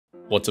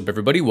What's up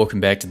everybody, welcome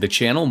back to the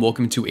channel and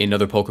welcome to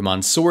another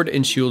Pokemon Sword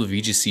and Shield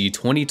VGC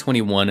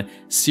 2021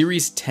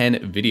 Series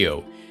 10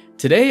 video.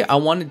 Today I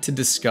wanted to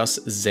discuss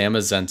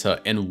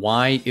ZAMAZENTA and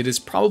why it is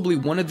probably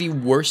one of the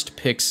worst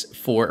picks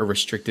for a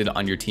restricted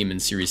on your team in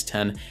Series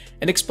 10,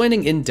 and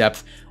explaining in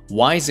depth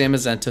why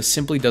ZAMAZENTA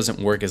simply doesn't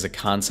work as a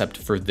concept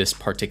for this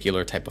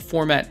particular type of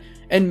format,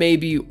 and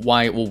maybe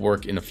why it will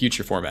work in a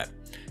future format.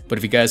 But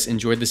if you guys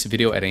enjoyed this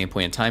video at any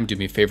point in time, do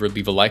me a favor,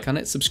 leave a like on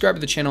it, subscribe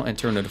to the channel, and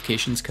turn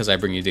notifications because I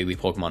bring you daily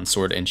Pokemon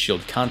Sword and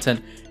Shield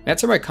content. And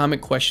answer my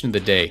comment question of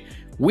the day.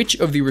 Which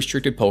of the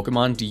restricted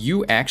Pokemon do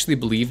you actually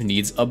believe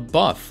needs a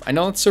buff? I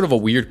know it's sort of a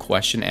weird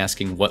question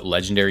asking what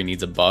legendary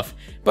needs a buff,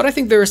 but I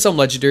think there are some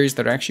legendaries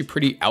that are actually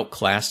pretty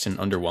outclassed and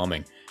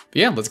underwhelming. But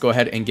yeah, let's go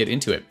ahead and get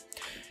into it.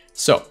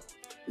 So,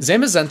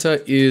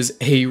 ZAMAZENTA is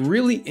a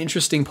really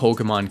interesting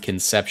Pokemon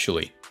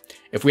conceptually.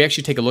 If we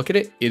actually take a look at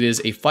it, it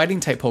is a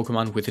fighting type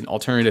Pokemon with an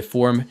alternative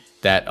form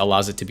that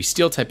allows it to be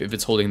steel type if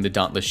it's holding the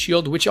Dauntless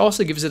Shield, which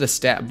also gives it a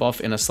stat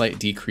buff and a slight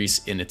decrease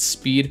in its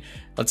speed.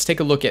 Let's take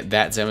a look at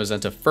that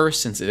ZAMAZENTA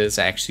first, since it is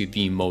actually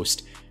the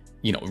most,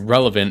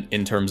 relevant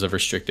in terms of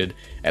restricted,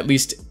 at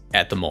least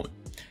at the moment.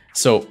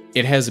 So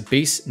it has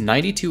base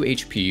 92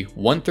 HP,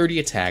 130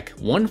 attack,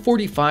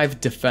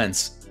 145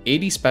 defense,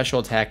 80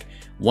 special attack,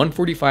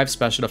 145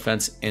 special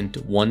defense, and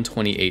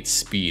 128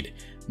 speed.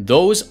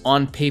 Those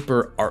on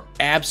paper are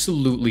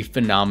absolutely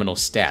phenomenal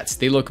stats.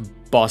 They look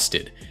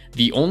busted.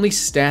 The only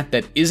stat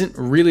that isn't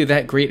really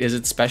that great is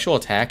its special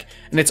attack,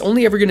 and it's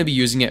only ever going to be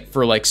using it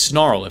for like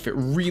Snarl if it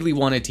really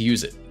wanted to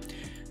use it.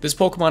 This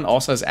Pokemon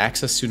also has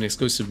access to an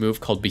exclusive move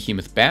called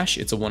Behemoth Bash.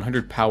 It's a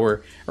 100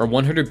 power or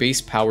 100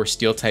 base power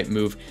steel type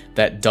move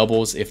that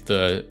doubles if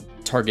the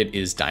target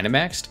is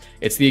Dynamaxed.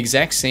 It's the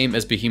exact same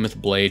as Behemoth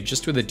Blade,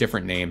 just with a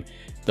different name.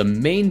 The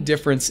main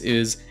difference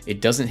is it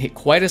doesn't hit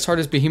quite as hard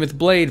as Behemoth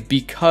Blade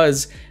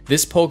because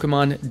this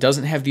Pokemon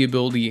doesn't have the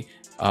ability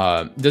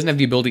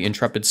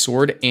Intrepid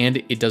Sword, and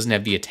it doesn't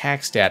have the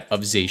attack stat of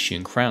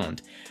Zacian Crown.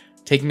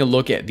 Taking a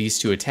look at these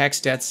two attack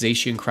stats,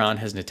 Zacian Crown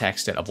has an attack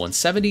stat of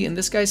 170 and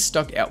this guy's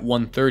stuck at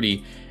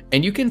 130,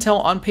 and you can tell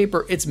on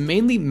paper it's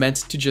mainly meant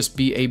to just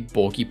be a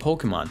bulky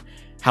Pokemon.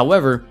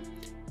 However,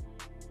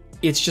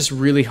 it's just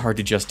really hard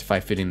to justify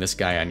fitting this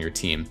guy on your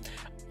team.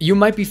 You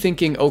might be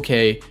thinking,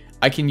 okay,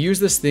 I can use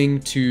this thing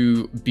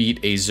to beat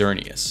a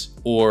Xerneas,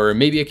 or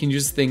maybe I can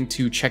use this thing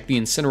to check the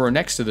Incineroar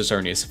next to the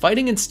Xerneas.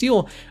 Fighting and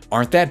Steel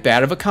aren't that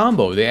bad of a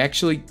combo. They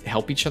actually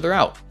help each other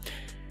out.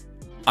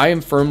 I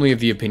am firmly of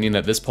the opinion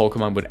that this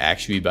Pokemon would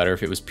actually be better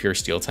if it was pure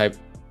Steel type,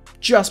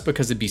 just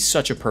because it'd be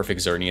such a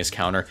perfect Xerneas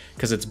counter,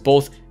 because it's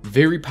both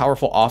very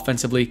powerful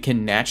offensively,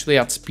 can naturally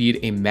outspeed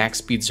a max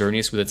speed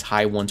Xerneas with its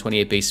high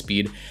 128 base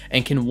speed,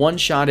 and can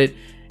one-shot it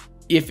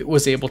if it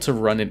was able to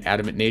run in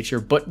Adamant Nature,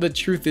 but the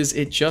truth is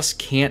it just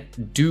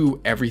can't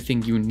do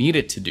everything you need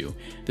it to do.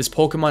 This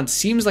Pokemon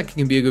seems like it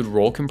can be a good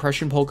roll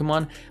compression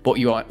Pokemon, but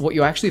what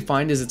you actually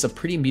find is it's a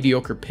pretty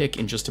mediocre pick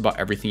in just about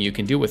everything you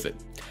can do with it.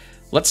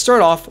 Let's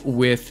start off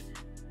with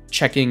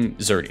checking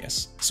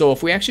Xerneas. So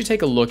if we actually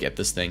take a look at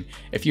this thing,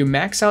 if you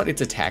max out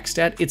its attack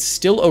stat, it's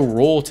still a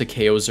roll to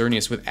KO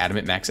Xerneas with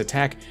Adamant Max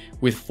Attack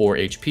with 4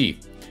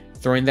 HP.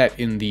 Throwing that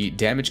in the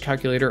damage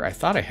calculator, I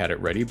thought I had it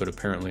ready, but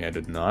apparently I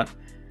did not.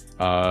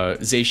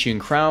 Zacian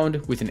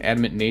Crown with an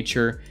Adamant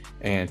Nature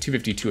and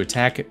 252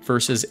 attack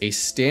versus a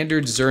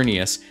standard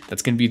Xerneas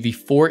that's going to be the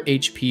 4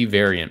 HP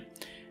variant.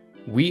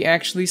 We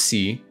actually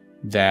see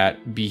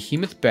that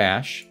Behemoth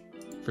Bash,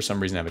 for some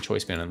reason I have a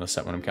choice band on this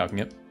set when I'm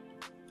calculating it,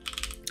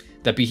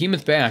 that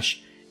Behemoth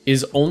Bash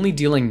is only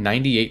dealing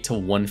 98 to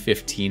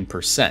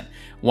 115%.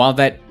 While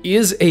that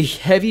is a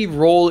heavy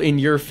roll in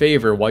your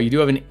favor, while you do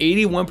have an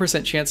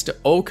 81% chance to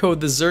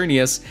O-code the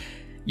Xerneas,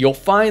 you'll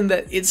find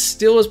that it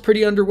still is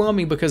pretty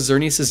underwhelming because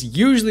Xerneas is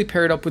usually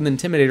paired up with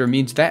Intimidator,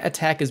 means that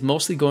attack is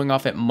mostly going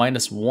off at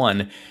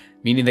 -1,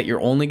 meaning that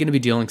you're only going to be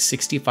dealing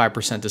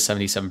 65% to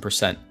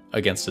 77%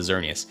 against a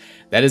Xerneas.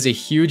 That is a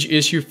huge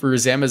issue for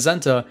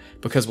ZAMAZENTA,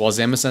 because while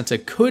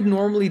ZAMAZENTA could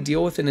normally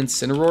deal with an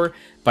Incineroar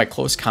by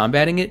close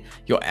combating it,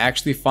 you'll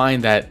actually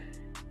find that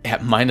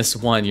at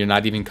 -1, you're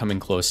not even coming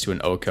close to an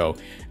OHKO.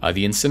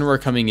 The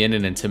Incineroar coming in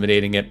and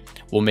intimidating it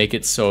will make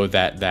it so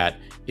that that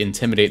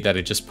Intimidate that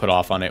it just put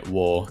off on it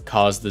will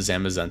cause the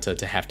ZAMAZENTA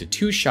to have to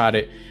two-shot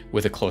it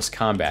with a close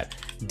combat,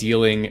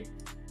 dealing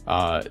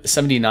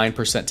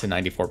 79% to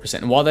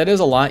 94%. And while that is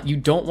a lot, you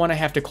don't want to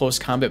have to close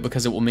combat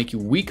because it will make you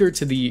weaker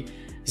to the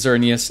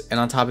Xerneas, and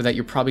on top of that,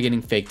 you're probably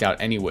getting faked out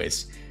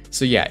anyways.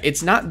 So yeah,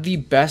 it's not the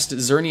best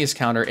Xerneas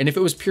counter, and if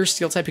it was pure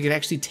Steel type, it could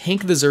actually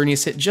tank the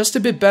Xerneas hit just a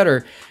bit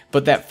better,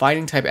 but that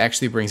fighting type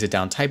actually brings it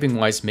down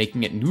typing-wise,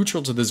 making it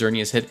neutral to the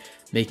Xerneas hit,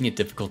 making it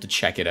difficult to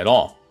check it at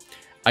all.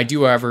 I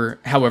do, however,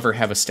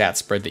 have a stat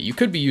spread that you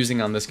could be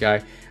using on this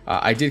guy.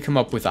 I did come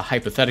up with a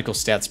hypothetical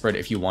stat spread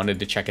if you wanted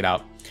to check it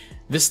out.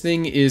 This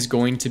thing is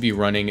going to be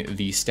running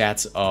the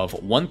stats of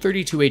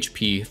 132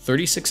 HP,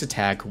 36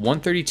 attack,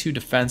 132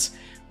 defense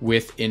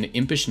with an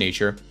Impish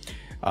Nature,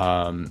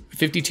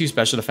 52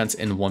 special defense,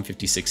 and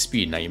 156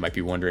 speed. Now you might be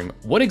wondering,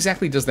 what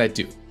exactly does that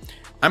do?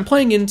 I'm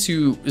playing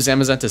into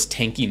ZAMAZENTA's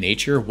tanky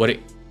nature, what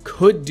it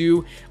could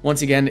do.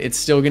 Once again, it's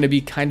still going to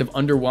be kind of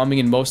underwhelming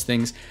in most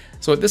things.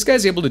 So what this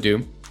guy's able to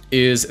do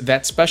is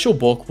that special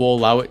bulk will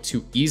allow it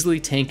to easily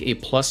tank a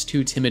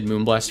 +2 timid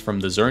Moonblast from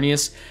the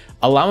Xerneas,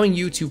 allowing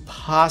you to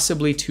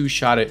possibly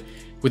two-shot it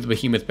with the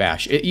Behemoth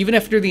Bash. Even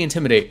after the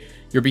Intimidate,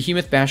 your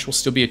Behemoth Bash will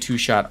still be a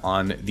two-shot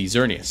on the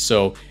Xerneas.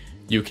 So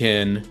you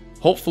can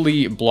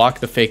hopefully block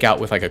the fake out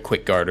with like a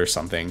quick guard or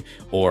something,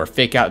 or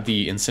fake out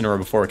the Incineroar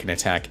before it can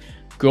attack.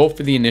 Go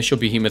for the initial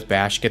Behemoth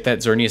Bash, get that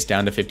Xerneas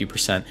down to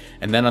 50%,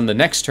 and then on the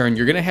next turn,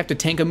 you're going to have to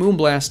tank a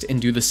Moonblast and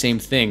do the same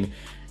thing.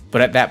 But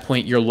at that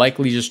point, you're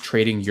likely just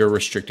trading your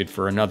restricted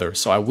for another.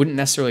 So I wouldn't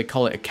necessarily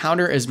call it a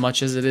counter as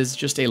much as it is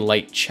just a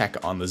light check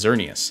on the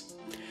Xerneas.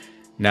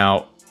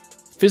 Now,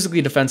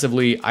 physically,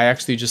 defensively, I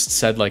actually just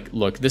said, like,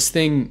 look, this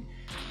thing,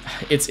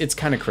 it's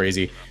kind of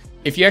crazy.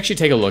 If you actually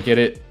take a look at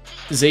it,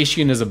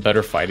 Zacian is a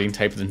better fighting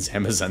type than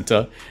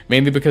Zamazenta,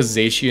 mainly because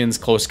Zacian's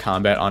close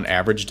combat on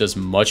average does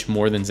much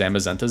more than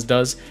Zamazenta's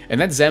does,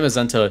 and that's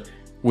Zamazenta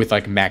with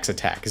like max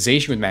attack.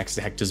 Zacian with max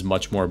attack does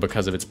much more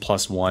because of its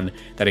 +1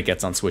 that it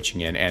gets on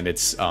switching in, and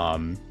its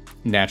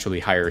naturally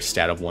higher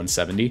stat of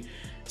 170.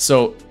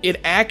 So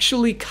it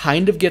actually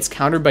kind of gets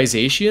countered by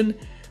Zacian,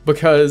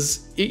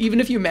 because even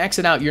if you max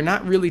it out, you're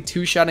not really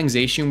two-shotting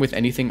Zacian with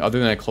anything other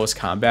than a close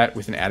combat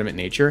with an adamant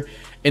nature.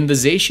 And the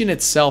Zacian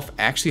itself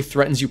actually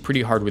threatens you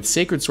pretty hard with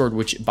Sacred Sword,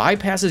 which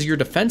bypasses your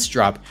defense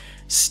drop,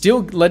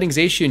 still letting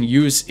Zacian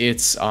use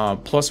its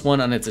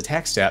 +1 on its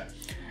attack stat,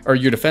 or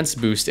your defense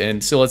boost,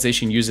 and still lets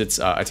Zacian use its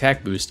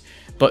attack boost.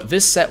 But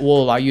this set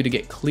will allow you to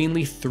get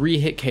cleanly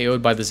 3-hit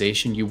KO'd by the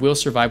Zacian. You will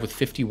survive with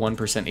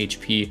 51%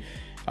 HP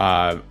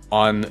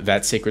on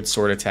that Sacred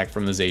Sword attack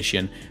from the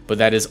Zacian, but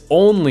that is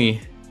only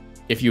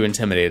if you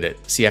intimidate it.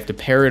 So you have to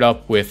pair it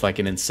up with like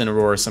an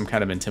Incineroar or some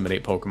kind of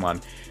intimidate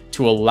Pokemon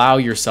to allow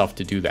yourself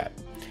to do that.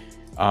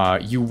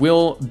 You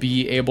will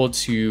be able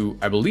to,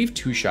 I believe,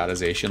 two-shot a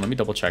Zacian. Let me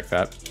double check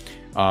that.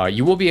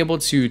 You will be able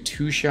to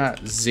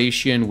two-shot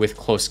Zacian with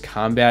close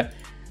combat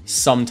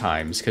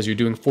sometimes, because you're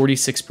doing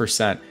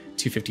 46%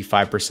 to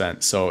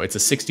 55%, so it's a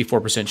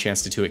 64%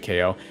 chance to 2-hit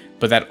KO,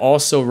 but that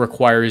also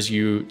requires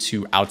you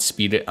to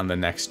outspeed it on the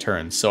next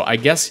turn. So I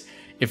guess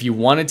if you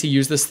wanted to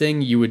use this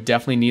thing, you would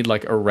definitely need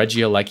like a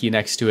Regieleki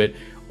next to it,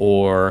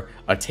 or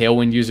a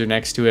Tailwind user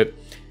next to it.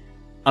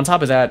 On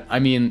top of that, I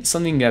mean,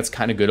 something that's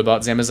kind of good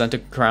about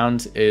Zamazenta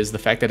Crowned is the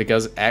fact that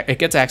it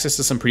gets access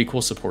to some pretty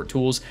cool support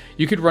tools.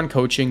 You could run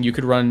Coaching, you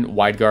could run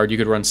Wide Guard, you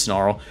could run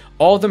Snarl.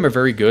 All of them are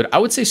very good. I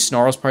would say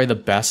Snarl is probably the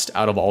best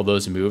out of all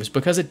those moves,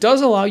 because it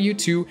does allow you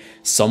to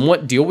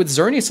somewhat deal with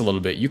Xerneas a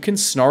little bit. You can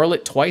Snarl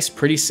it twice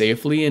pretty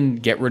safely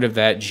and get rid of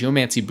that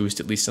Geomancy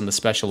boost, at least on the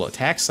special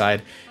attack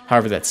side.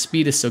 However, that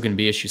speed is still going to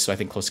be an issue, so I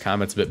think close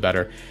combat's a bit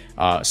better.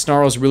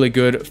 Snarl is really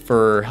good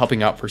for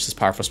helping out versus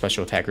powerful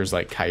special attackers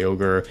like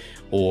Kyogre,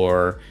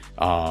 or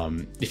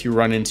if you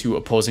run into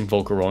opposing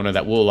Volcarona,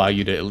 that will allow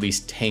you to at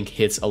least tank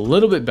hits a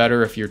little bit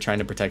better if you're trying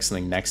to protect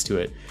something next to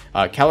it.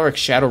 Calyrex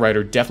Shadow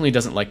Rider definitely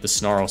doesn't like the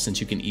Snarl, since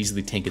you can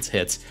easily tank its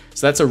hits,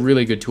 so that's a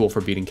really good tool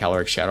for beating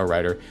Calyrex Shadow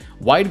Rider.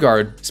 Wide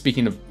Guard,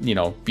 speaking of, you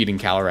know, beating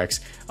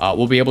Calyrex,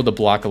 will be able to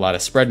block a lot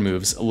of spread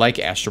moves like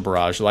Astral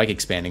Barrage, like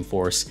Expanding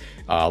Force,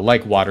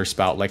 like Water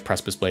Spout, like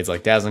Precipice Blades,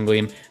 like Dazzling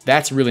Gleam.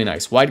 That's really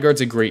nice. Wide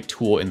Guard's a great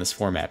tool in this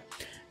format.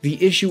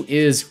 The issue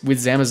is with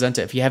Zamazenta,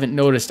 if you haven't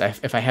noticed,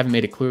 if I haven't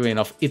made it clearly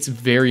enough, it's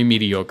very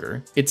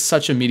mediocre. It's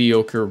such a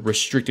mediocre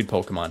restricted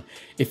Pokemon.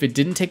 If it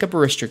didn't take up a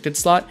restricted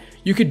slot,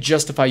 you could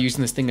justify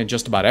using this thing on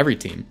just about every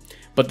team.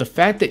 But the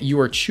fact that you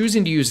are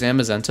choosing to use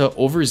Zamazenta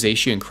over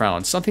Zacian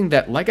Crown, something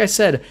that, like I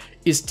said,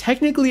 is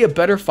technically a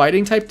better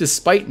fighting type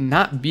despite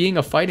not being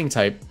a fighting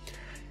type,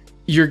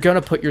 you're going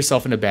to put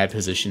yourself in a bad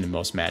position in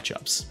most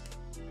matchups.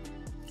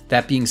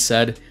 That being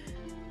said,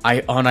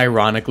 I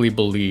unironically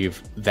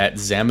believe that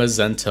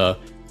Zamazenta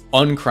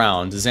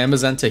uncrowned,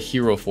 Zamazenta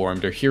hero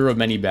formed, or hero of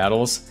many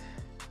battles,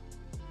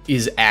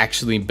 is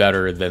actually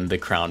better than the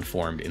crowned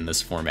formed in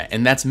this format.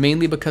 And that's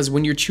mainly because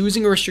when you're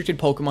choosing a restricted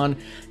Pokemon,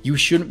 you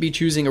shouldn't be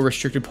choosing a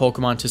restricted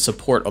Pokemon to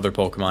support other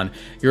Pokemon.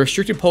 Your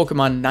restricted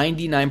Pokemon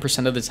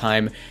 99% of the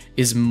time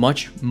is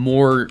much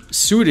more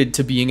suited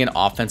to being an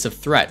offensive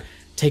threat.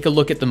 Take a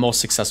look at the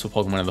most successful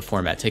Pokemon in the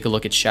format. Take a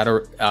look at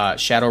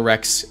Shadow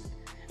Rex.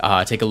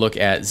 Take a look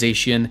at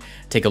Zacian,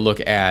 take a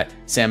look at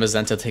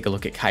Zamazenta, take a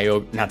look at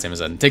Kyogre, not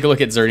Zamazenta, take a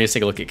look at Xerneas,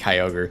 take a look at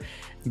Kyogre.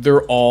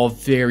 They're all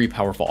very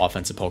powerful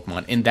offensive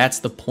Pokemon, and that's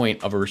the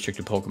point of a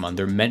restricted Pokemon.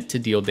 They're meant to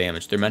deal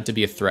damage. They're meant to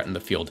be a threat in the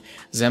field.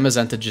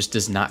 Zamazenta just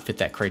does not fit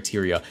that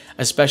criteria,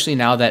 especially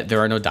now that there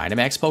are no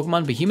Dynamax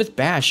Pokemon. Behemoth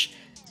Bash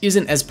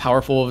isn't as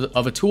powerful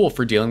of a tool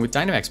for dealing with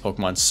Dynamax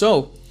Pokemon.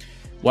 So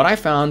what I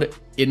found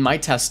in my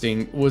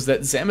testing was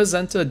that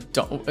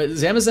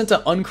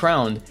Zamazenta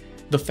uncrowned,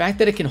 the fact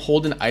that it can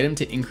hold an item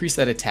to increase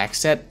that attack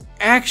stat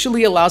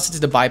actually allows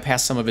it to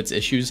bypass some of its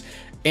issues,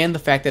 and the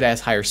fact that it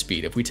has higher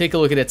speed. If we take a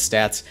look at its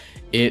stats,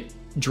 it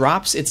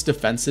drops its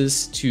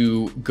defenses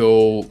to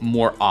go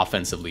more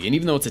offensively, and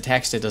even though its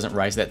attack stat doesn't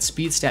rise, that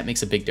speed stat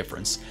makes a big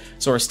difference.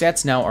 So our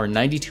stats now are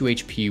 92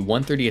 HP,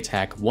 130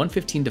 attack,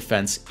 115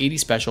 defense, 80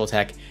 special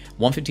attack,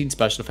 115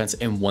 special defense,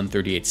 and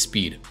 138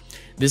 speed.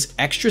 this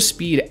extra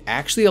speed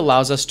actually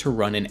allows us to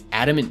run an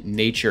adamant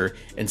nature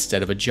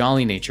instead of a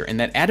jolly nature. And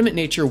that adamant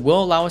nature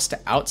will allow us to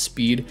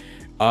outspeed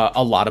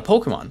a lot of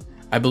Pokemon.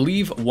 I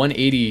believe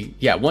 180,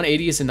 yeah,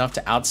 180 is enough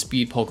to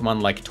outspeed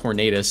Pokemon like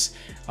Tornadus,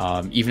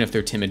 even if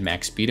they're timid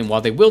max speed. And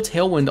while they will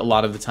Tailwind a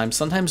lot of the time,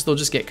 sometimes they'll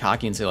just get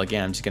cocky and say like,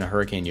 yeah, I'm just gonna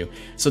Hurricane you.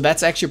 So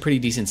that's actually a pretty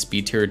decent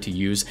speed tier to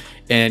use.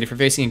 And if you're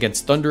facing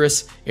against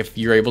Thundurus, if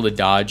you're able to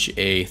dodge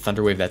a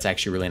Thunder Wave, that's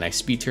actually a really nice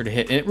speed tier to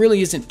hit. And it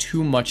really isn't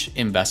too much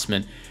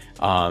investment,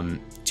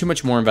 too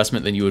much more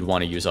investment than you would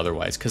want to use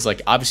otherwise. Because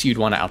like obviously you'd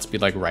want to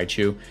outspeed like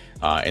Raichu,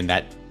 and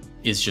that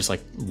is just like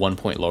 1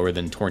 point lower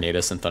than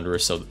Tornadus and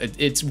Thundurus, so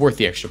it's worth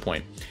the extra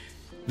point.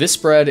 This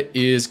spread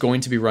is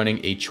going to be running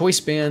a Choice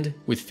Band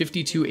with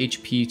 52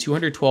 HP,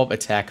 212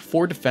 attack,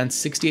 4 defense,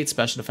 68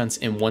 special defense,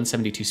 and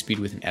 172 speed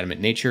with an adamant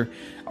nature.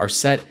 Our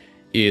set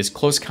is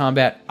Close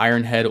Combat,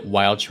 Iron Head,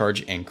 Wild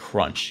Charge, and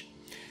Crunch.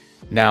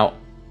 Now,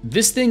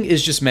 this thing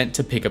is just meant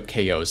to pick up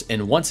KOs,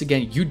 and once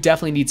again, you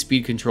definitely need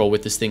speed control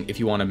with this thing if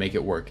you want to make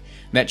it work.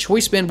 And that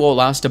Choice Band will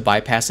allow us to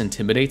bypass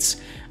Intimidates,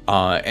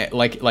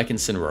 like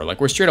Incineroar. Like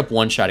we're straight up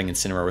one-shotting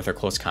Incineroar with our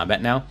Close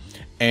Combat now.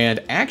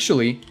 And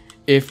actually,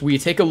 if we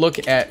take a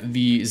look at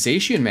the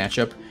Zacian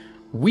matchup,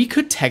 we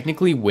could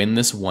technically win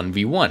this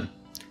 1v1.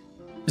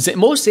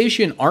 Most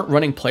Zacian aren't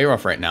running Player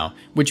Off right now,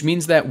 which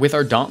means that with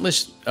our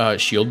Dauntless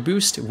shield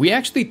boost, we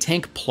actually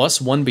tank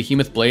 +1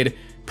 Behemoth Blade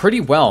pretty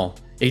well.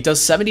 It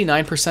does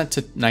 79%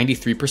 to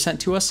 93%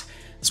 to us.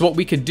 So what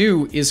we could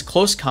do is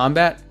Close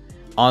Combat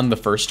on the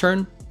first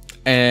turn,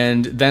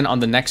 and then on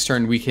the next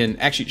turn we can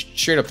actually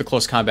straight up the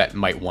Close Combat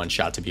might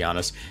one-shot, to be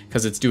honest,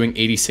 because it's doing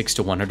 86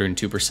 to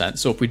 102%.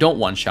 So if we don't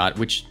one-shot,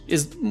 which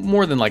is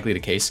more than likely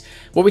the case,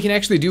 what we can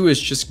actually do is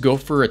just go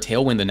for a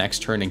Tailwind the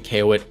next turn and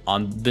KO it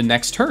on the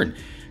next turn.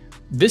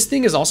 This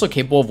thing is also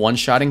capable of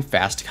one-shotting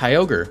fast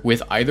Kyogre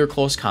with either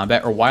Close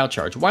Combat or Wild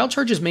Charge. Wild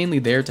Charge is mainly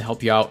there to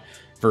help you out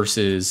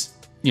versus,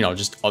 you know,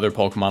 just other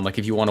Pokemon. Like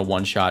if you want to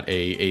one-shot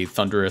a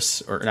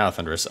Thundurus, or not a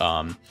Thundurus,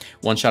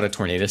 one-shot a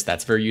Tornadus,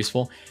 that's very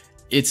useful.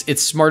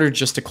 It's smarter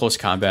just to Close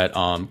Combat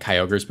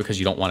Kyogres because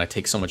you don't want to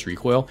take so much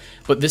recoil.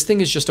 But this thing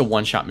is just a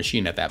one-shot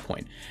machine at that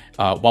point.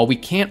 While we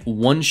can't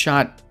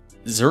one-shot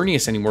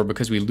Xerneas anymore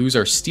because we lose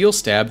our Steel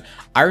Stab,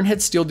 Iron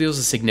Head still deals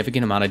a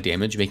significant amount of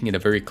damage, making it a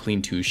very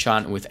clean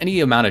 2-shot. With any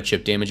amount of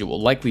chip damage, it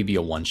will likely be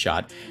a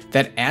 1-shot.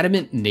 That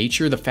adamant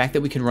nature, the fact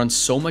that we can run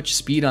so much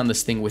speed on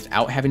this thing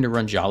without having to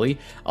run Jolly,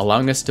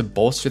 allowing us to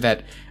bolster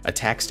that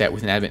attack stat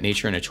with an adamant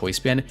nature and a Choice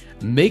Band,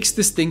 makes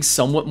this thing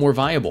somewhat more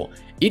viable.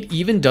 It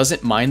even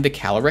doesn't mind the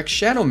Calyrex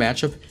Shadow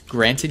matchup,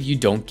 granted you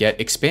don't get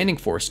Expanding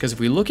Force, because if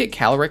we look at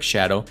Calyrex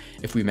Shadow,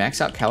 if we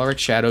max out Calyrex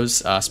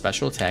Shadow's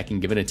special attack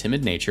and give it a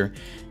Timid Nature,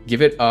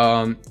 give it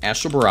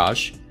Astral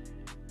Barrage,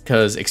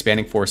 because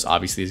Expanding Force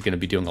obviously is going to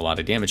be doing a lot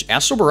of damage.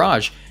 Astral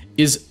Barrage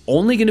is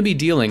only going to be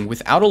dealing,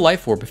 without a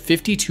Life Orb,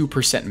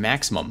 52%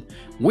 maximum,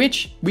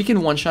 which we can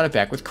one-shot it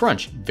back with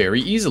Crunch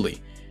very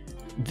easily.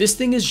 This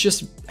thing is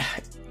just...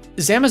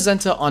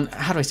 Zamazenta on...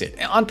 how do I say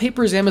it? On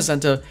paper,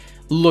 Zamazenta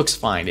looks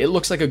fine. It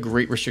looks like a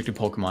great restricted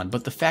Pokemon,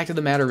 but the fact of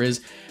the matter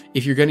is,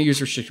 if you're going to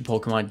use restricted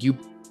Pokemon, you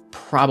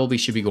probably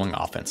should be going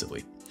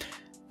offensively.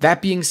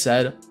 That being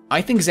said,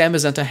 I think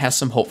Zamazenta has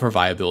some hope for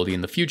viability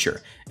in the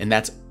future, and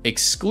that's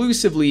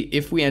exclusively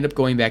if we end up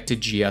going back to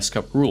GS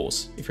Cup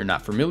rules. If you're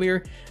not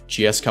familiar,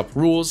 GS Cup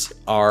rules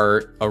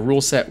are a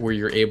rule set where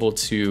you're able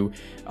to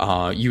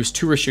use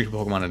 2 restricted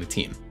Pokemon on a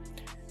team.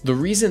 The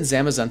reason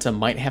Zamazenta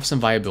might have some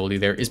viability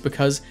there is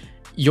because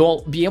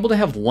you'll be able to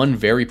have one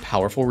very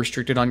powerful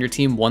restricted on your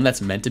team, one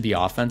that's meant to be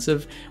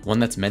offensive, one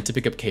that's meant to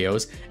pick up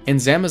KOs, and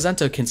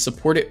Zamazenta can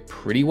support it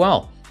pretty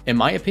well. In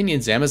my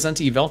opinion,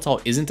 Zamazenta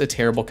Yveltal isn't a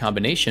terrible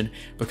combination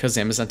because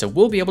Zamazenta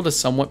will be able to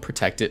somewhat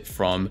protect it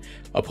from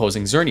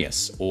opposing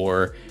Xerneas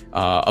or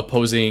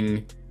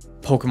opposing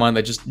Pokemon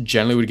that just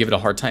generally would give it a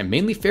hard time.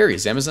 Mainly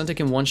fairies. Zamazenta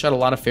can one-shot a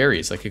lot of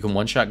fairies. Like it can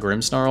one-shot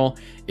Grimmsnarl.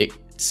 It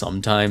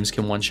sometimes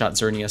can one-shot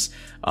Xerneas.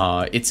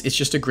 It's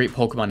just a great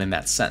Pokemon in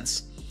that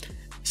sense.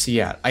 So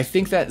yeah, I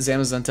think that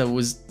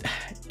Zamazenta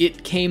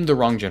it came the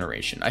wrong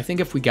generation. I think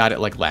if we got it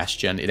like last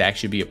gen, it'd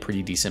actually be a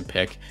pretty decent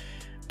pick.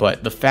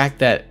 But the fact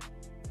that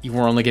you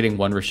were only getting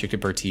 1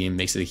 restricted per team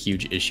makes it a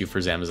huge issue for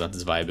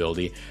Zamazenta's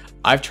viability.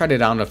 I've tried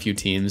it out on a few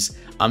teams.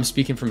 I'm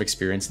speaking from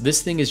experience.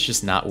 This thing is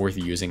just not worth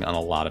using on a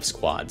lot of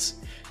squads.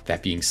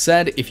 That being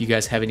said, if you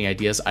guys have any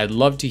ideas, I'd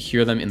love to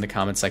hear them in the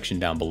comment section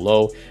down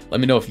below.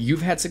 Let me know if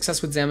you've had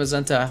success with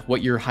Zamazenta,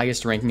 what your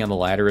highest ranking on the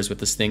ladder is with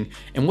this thing,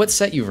 and what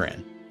set you've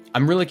ran.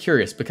 I'm really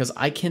curious because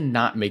I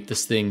cannot make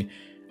this thing,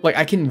 like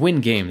I can win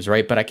games,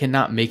 right? But I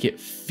cannot make it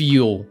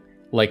feel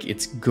like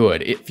it's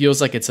good. It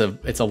feels like it's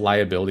a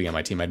liability on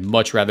my team. I'd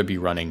much rather be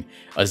running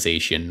a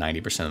Zacian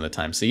 90% of the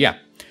time. So yeah,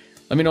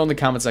 let me know in the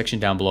comment section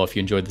down below if you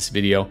enjoyed this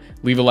video.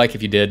 Leave a like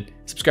if you did,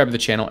 subscribe to the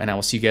channel, and I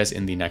will see you guys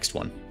in the next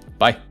one.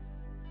 Bye.